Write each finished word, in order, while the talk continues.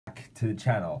to the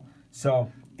channel.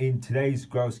 So in today's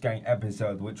Gross Gang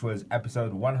episode, which was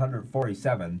episode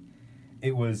 147,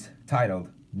 it was titled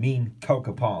Mean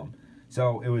Coca Palm.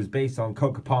 So it was based on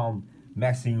Coca Palm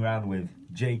messing around with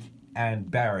Jake and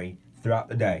Barry throughout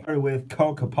the day. With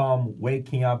Coca Palm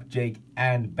waking up Jake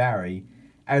and Barry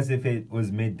as if it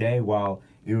was midday while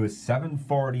it was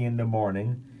 7:40 in the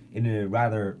morning in a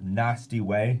rather nasty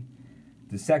way.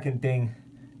 The second thing,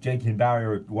 Jake and Barry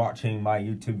were watching my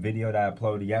YouTube video that I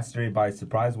uploaded yesterday by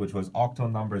surprise, which was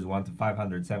octal numbers 1 to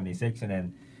 576, and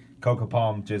then Coca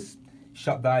Palm just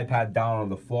shut the iPad down on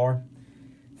the floor.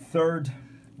 Third,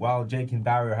 while Jake and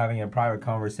Barry were having a private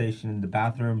conversation in the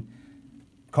bathroom,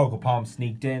 Coca Palm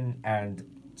sneaked in and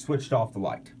switched off the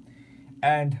light.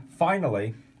 And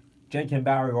finally, Jake and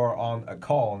Barry were on a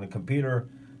call on the computer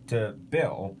to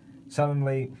Bill.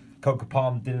 Suddenly, Coca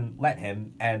Palm didn't let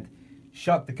him and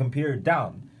shut the computer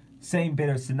down. Same bit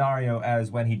of scenario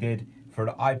as when he did for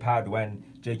the iPad when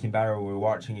Jake and Barry were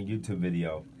watching a YouTube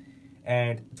video.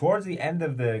 And towards the end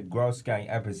of the Gross Gang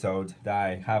episode that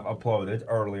I have uploaded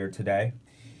earlier today,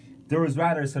 there was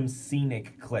rather some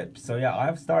scenic clips. So yeah,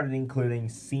 I've started including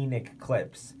scenic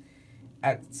clips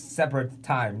at separate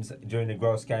times during the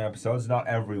Gross Gang episodes, not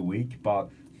every week,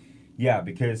 but yeah,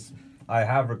 because I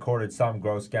have recorded some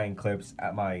Gross Gang clips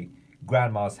at my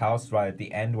grandma's house right at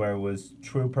the end where it was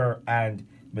Trooper and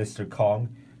Mr. Kong.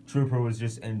 Trooper was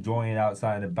just enjoying it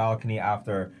outside on the balcony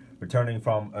after returning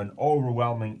from an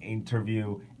overwhelming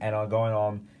interview and going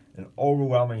on an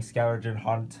overwhelming scavenger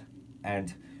hunt,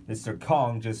 and Mr.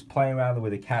 Kong just playing around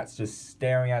with the cats, just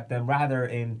staring at them rather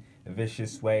in a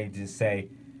vicious way, just say,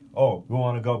 "Oh, you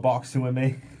want to go boxing with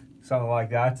me?" Something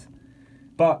like that.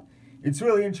 But it's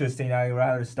really interesting. I'd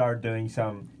rather start doing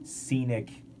some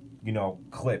scenic,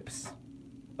 clips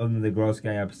of the Gross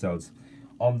Gang episodes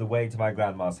on the way to my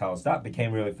grandma's house. That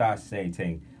became really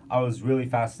fascinating. I was really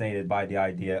fascinated by the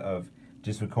idea of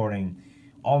just recording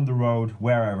on the road,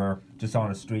 wherever, just on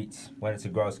the streets when it's a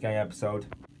Gross Gang episode.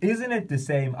 Isn't it the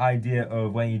same idea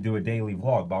of when you do a daily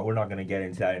vlog? But we're not going to get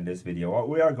into that in this video. What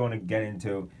we are going to get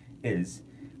into is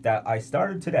that I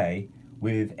started today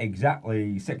with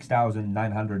exactly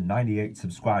 6,998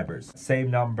 subscribers.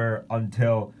 Same number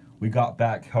until we got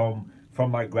back home from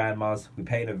my grandma's. We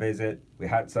paid a visit. We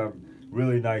had some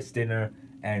really nice dinner,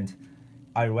 and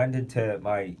I went into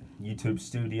my YouTube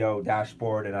studio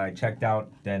dashboard and I checked out,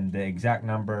 then the exact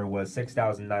number was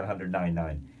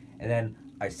 6,999. And then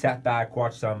I sat back,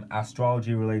 watched some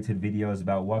astrology related videos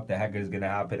about what the heck is going to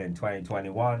happen in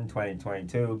 2021,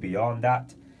 2022, beyond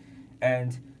that.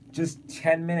 And just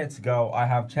 10 minutes ago, I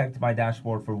have checked my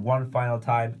dashboard for one final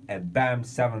time, and bam,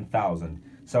 7,000.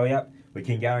 So yep, we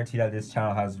can guarantee that this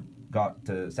channel has got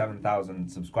to 7,000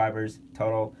 subscribers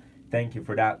total. Thank you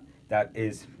for that. That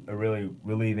is a really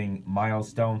relieving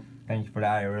milestone. Thank you for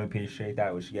that. I really appreciate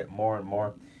that. We should get more and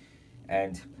more.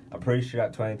 And I'm pretty sure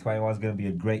that 2021 is going to be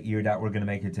a great year, that we're going to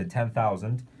make it to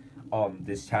 10,000 on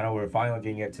this channel. We're finally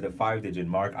going to get to the 5-digit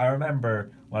mark. I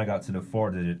remember when I got to the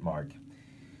 4-digit mark.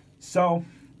 So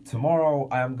tomorrow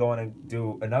I am going to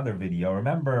do another video.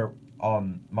 Remember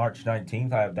on March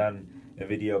 19th I have done a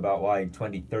video about why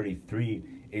 2033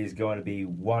 is going to be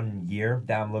 1 year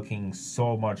that I'm looking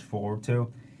so much forward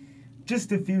to.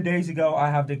 Just a few days ago I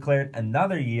have declared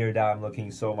another year that I'm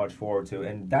looking so much forward to,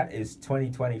 and that is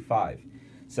 2025.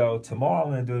 So tomorrow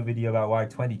I'm going to do a video about why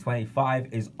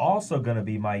 2025 is also going to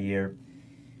be my year,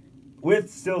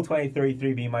 with still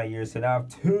 2033 being my year. So now I have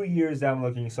 2 years that I'm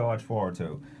looking so much forward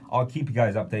to. I'll keep you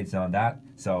guys updated on that.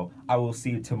 So I will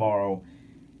see you tomorrow.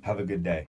 Have a good day.